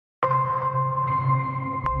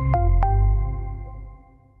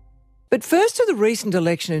But first to the recent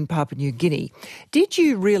election in Papua New Guinea. Did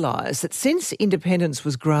you realise that since independence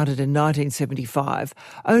was granted in 1975,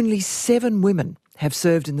 only 7 women have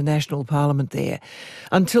served in the national parliament there?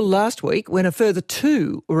 Until last week, when a further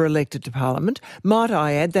 2 were elected to parliament. Might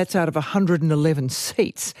I add, that's out of 111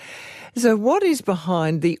 seats. So what is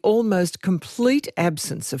behind the almost complete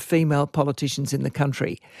absence of female politicians in the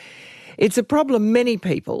country? It's a problem many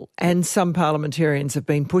people and some parliamentarians have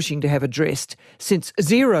been pushing to have addressed since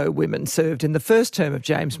 0 women served in the first term of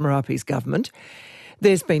James Marape's government.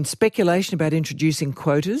 There's been speculation about introducing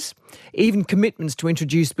quotas, even commitments to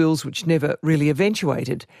introduce bills which never really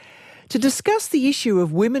eventuated. To discuss the issue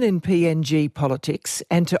of women in PNG politics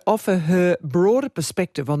and to offer her broader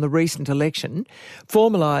perspective on the recent election,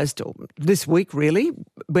 formalised this week really,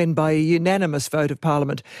 when by a unanimous vote of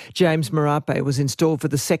Parliament, James Marape was installed for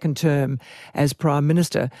the second term as Prime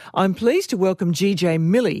Minister, I'm pleased to welcome GJ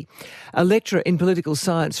Milley, a lecturer in political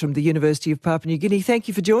science from the University of Papua New Guinea. Thank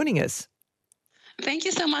you for joining us. Thank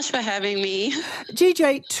you so much for having me.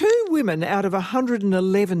 GJ, 2 women out of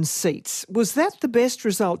 111 seats. Was that the best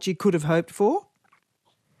result you could have hoped for?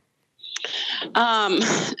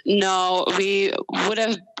 No, we would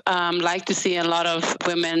have liked to see a lot of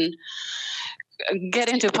women get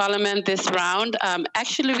into parliament this round.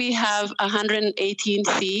 Actually, we have 118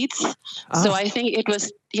 seats. So I think it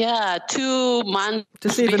was, 2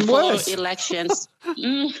 months before elections.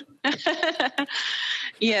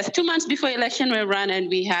 Yes, 2 months before election were run, and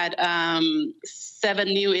we had 7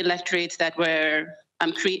 new electorates that were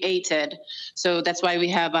created. So that's why we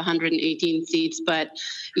have 118 seats. But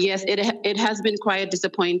yes, it has been quite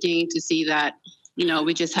disappointing to see that,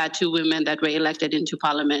 we just had 2 women that were elected into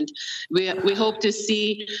parliament. We hope to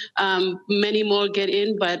see many more get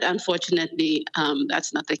in, but unfortunately,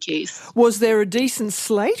 that's not the case. Was there a decent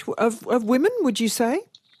slate of women, would you say,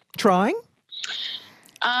 trying?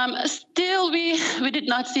 Still, we did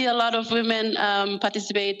not see a lot of women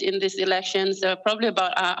participate in these elections. There are probably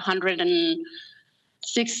about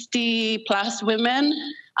 160 plus women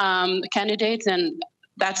candidates, and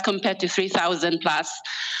that's compared to 3,000 plus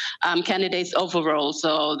candidates overall.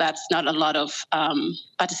 So that's not a lot of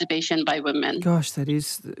participation by women. Gosh, that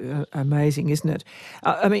is amazing, isn't it?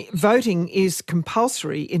 Voting is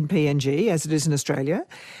compulsory in PNG, as it is in Australia,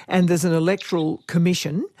 and there's an electoral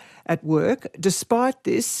commission at work. Despite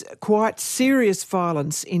this, quite serious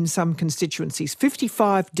violence in some constituencies.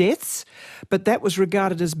 55 deaths, but that was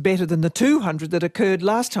regarded as better than the 200 that occurred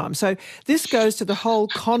last time. So this goes to the whole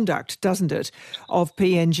conduct, doesn't it, of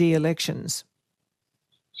PNG elections?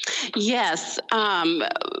 Yes,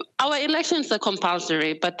 our elections are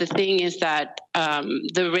compulsory, but the thing is that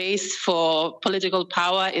the race for political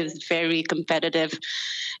power is very competitive,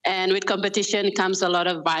 and with competition comes a lot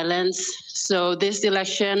of violence. So this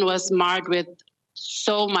election was marred with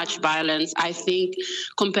so much violence. I think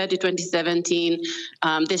compared to 2017,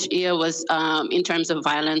 this year was, in terms of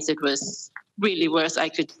violence, it was really worse, I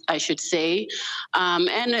should say.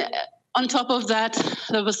 And on top of that,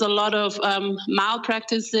 there was a lot of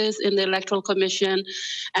malpractices in the Electoral Commission,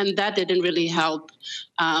 and that didn't really help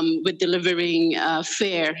with delivering a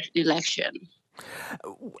fair election.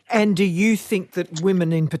 And do you think that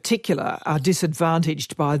women in particular are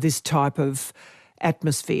disadvantaged by this type of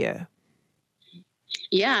atmosphere?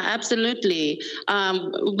 Yeah, absolutely.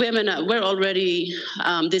 We're already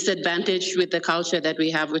disadvantaged with the culture that we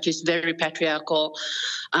have, which is very patriarchal,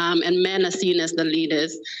 and men are seen as the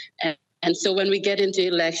leaders. And so when we get into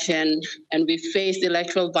election and we face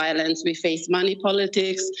electoral violence, we face money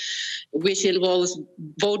politics, which involves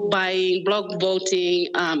vote buying, block voting.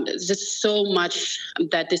 There's just so much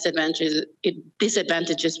that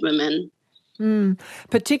disadvantages women.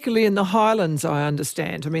 Particularly in the Highlands, I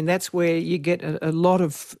understand. That's where you get a lot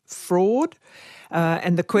of fraud.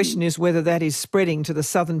 And the question is whether that is spreading to the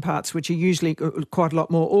southern parts, which are usually quite a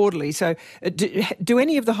lot more orderly. So do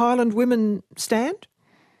any of the Highland women stand?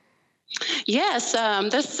 Yes,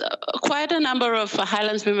 there's quite a number of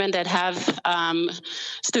Highlands women that have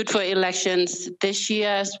stood for elections this year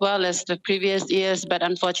as well as the previous years, but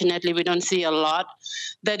unfortunately we don't see a lot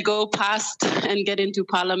that go past and get into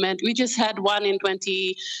parliament. We just had one in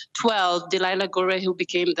 2012, Delilah Gore, who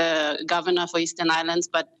became the governor for Eastern Islands,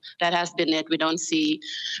 but that has been it. We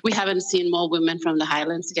haven't seen more women from the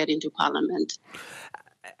Highlands get into parliament.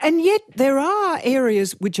 And yet there are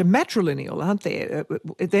areas which are matrilineal, aren't there?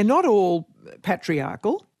 They're not all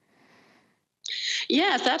patriarchal.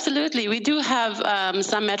 Yes, absolutely. We do have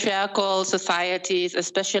some matriarchal societies,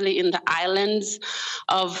 especially in the islands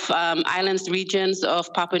regions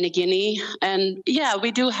of Papua New Guinea. And yeah,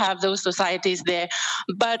 we do have those societies there.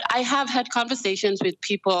 But I have had conversations with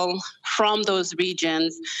people from those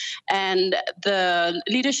regions, and the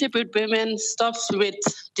leadership with women stops with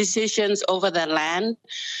decisions over the land.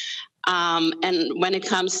 And when it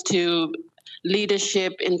comes to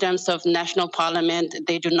leadership in terms of national parliament,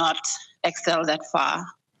 they do not excel that far.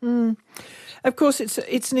 Of course,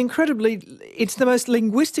 it's the most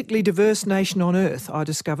linguistically diverse nation on earth, I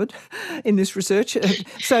discovered in this research.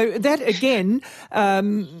 So that again,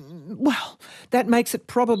 that makes it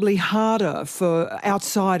probably harder for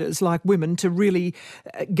outsiders like women to really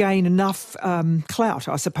gain enough clout,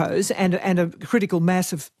 I suppose, and a critical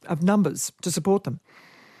mass of numbers to support them.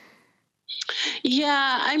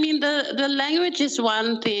 Yeah, I mean, the language is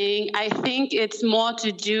one thing. I think it's more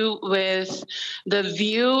to do with the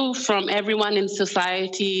view from everyone in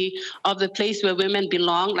society of the place where women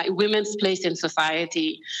belong, like women's place in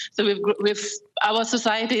society. So our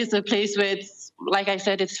society is a place where it's, like I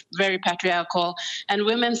said, it's very patriarchal, and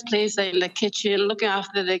women's place are in the kitchen, looking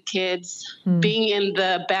after the kids, being in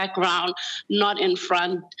the background, not in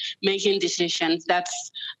front, making decisions.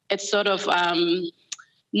 It's sort of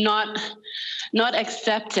not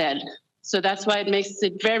accepted. So that's why it makes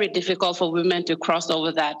it very difficult for women to cross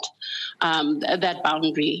over that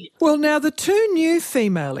boundary. Well, now the two new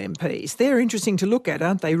female MPs, they're interesting to look at,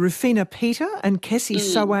 aren't they? Rufina Peter and Kessie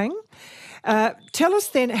Sawang. Tell us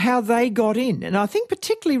then how they got in. And I think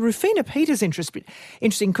particularly Rufina Peter's interesting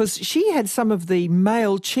because she had some of the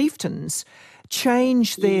male chieftains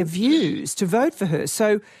change their views to vote for her.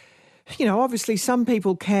 So, obviously some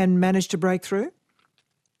people can manage to break through.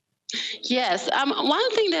 Yes.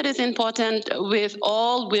 One thing that is important with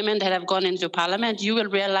all women that have gone into parliament, you will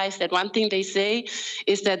realize that one thing they say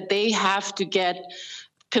is that they have to get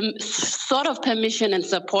sort of permission and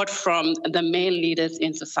support from the male leaders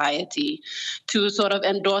in society to sort of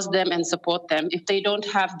endorse them and support them. If they don't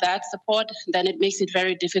have that support, then it makes it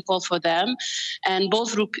very difficult for them. And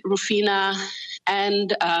both Rufina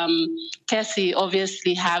and Kessie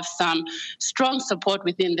obviously have some strong support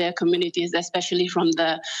within their communities, especially from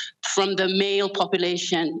the male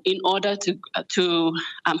population, in order to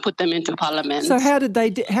put them into parliament. So how did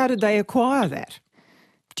they acquire that?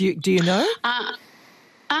 Do you know?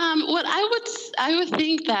 Well, I would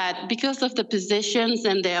think that because of the positions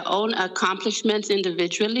and their own accomplishments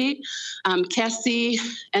individually, Kessie,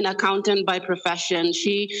 an accountant by profession,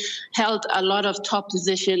 she held a lot of top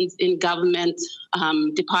positions in government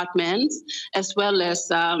departments, as well as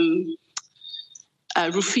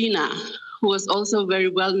Rufina, who was also very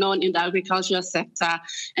well known in the agricultural sector,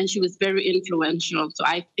 and she was very influential. So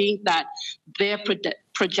I think that their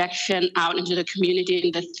projection out into the community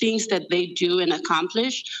and the things that they do and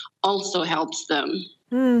accomplish also helps them.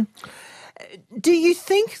 Do you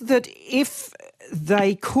think that if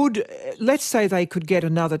they could, let's say they could get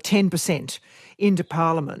another 10% into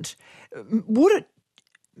Parliament, would it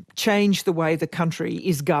change the way the country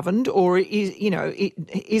is governed, or is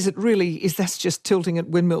that just tilting at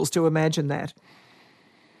windmills to imagine that?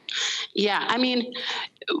 Yeah, I mean,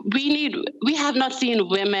 we have not seen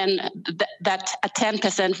women that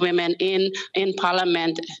 10% women in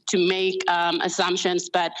parliament to make assumptions,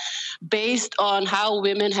 but based on how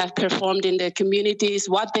women have performed in their communities,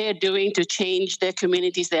 what they're doing to change their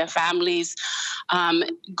communities, their families,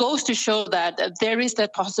 goes to show that there is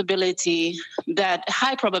that possibility, that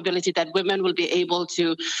high probability that women will be able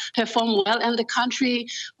to perform well and the country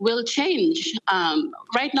will change.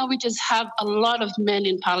 Right now, we just have a lot of men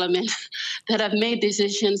in parliament that have made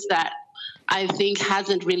decisions that I think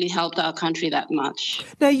hasn't really helped our country that much.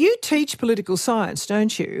 Now, you teach political science,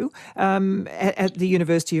 don't you, at the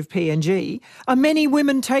University of PNG. Are many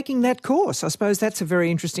women taking that course? I suppose that's a very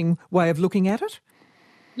interesting way of looking at it.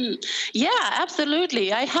 Yeah,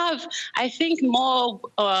 absolutely. I have, I think, more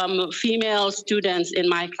female students in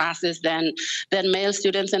my classes than male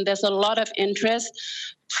students, and there's a lot of interest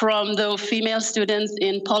from the female students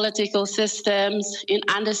in political systems, in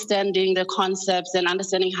understanding the concepts and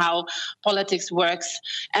understanding how politics works.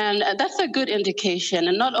 And that's a good indication.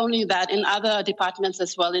 And not only that, in other departments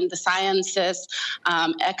as well, in the sciences,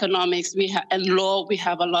 economics, and law, we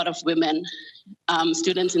have a lot of women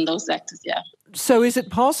students in those sectors, yeah. So is it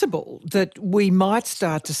possible that we might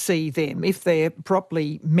start to see them, if they're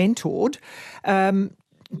properly mentored,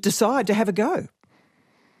 decide to have a go?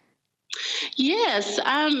 Yes,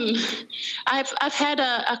 I've had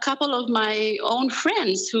a couple of my own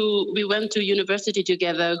friends who we went to university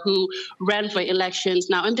together who ran for elections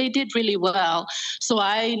now, and they did really well. So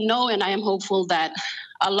I know, and I am hopeful that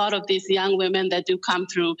a lot of these young women that do come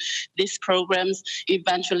through these programs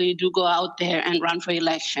eventually do go out there and run for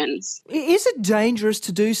elections. Is it dangerous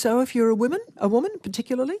to do so if you're a woman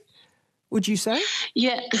particularly, would you say?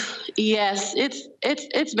 Yeah, yes,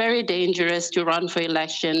 it's very dangerous to run for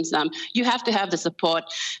elections. You have to have the support.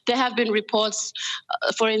 There have been reports,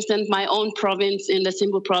 for instance, my own province in the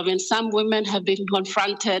Simbu province, some women have been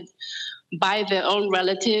confronted by their own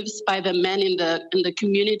relatives, by the men in the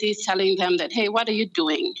communities, telling them that, hey, what are you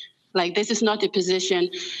doing? Like, this is not a position.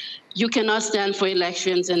 You cannot stand for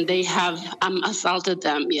elections, and they have assaulted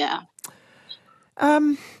them. Yeah.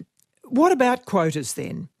 What about quotas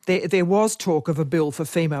then? There was talk of a bill for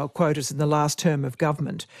female quotas in the last term of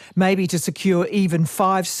government, maybe to secure even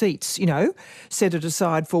 5 seats, set it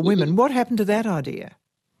aside for women. What happened to that idea?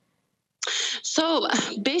 So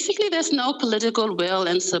basically, there's no political will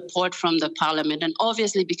and support from the parliament. And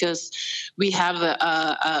obviously, because we have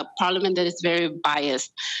a parliament that is very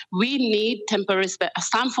biased, we need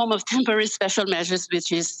some form of temporary special measures,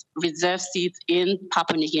 which is reserve seats in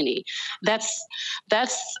Papua New Guinea. That's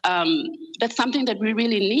something that we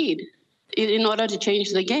really need in order to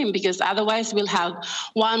change the game, because otherwise we'll have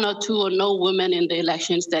 1 or 2 or no women in the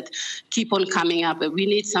elections that keep on coming up. We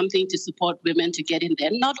need something to support women to get in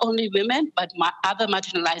there. Not only women, but other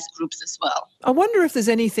marginalised groups as well. I wonder if there's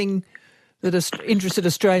anything that interested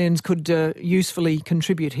Australians could usefully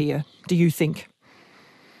contribute here, do you think?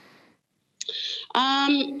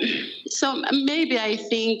 So maybe I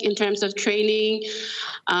think in terms of training,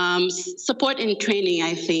 support in training,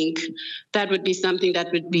 I think that would be something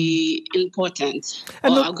that would be important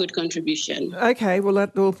or a good contribution. Okay, well,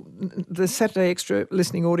 the Saturday Extra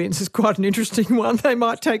listening audience is quite an interesting one. They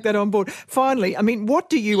might take that on board. Finally, I mean, what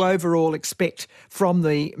do you overall expect from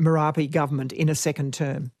the Marape government in a second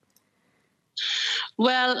term?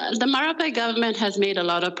 Well, the Marape government has made a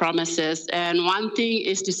lot of promises, and one thing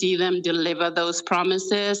is to see them deliver those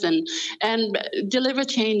promises and deliver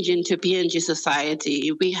change into PNG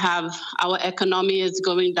society. We have our economy is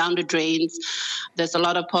going down the drains. There's a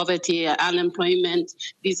lot of poverty, unemployment.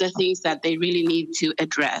 These are things that they really need to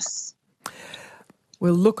address.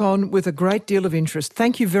 We'll look on with a great deal of interest.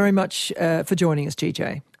 Thank you very much for joining us,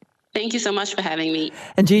 GJ. Thank you so much for having me.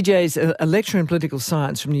 And GJ's a lecturer in political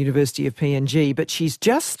science from the University of PNG, but she's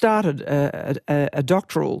just started a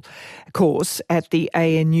doctoral course at the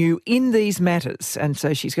ANU in these matters, and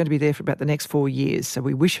so she's going to be there for about the next 4 years, so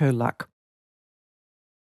we wish her luck.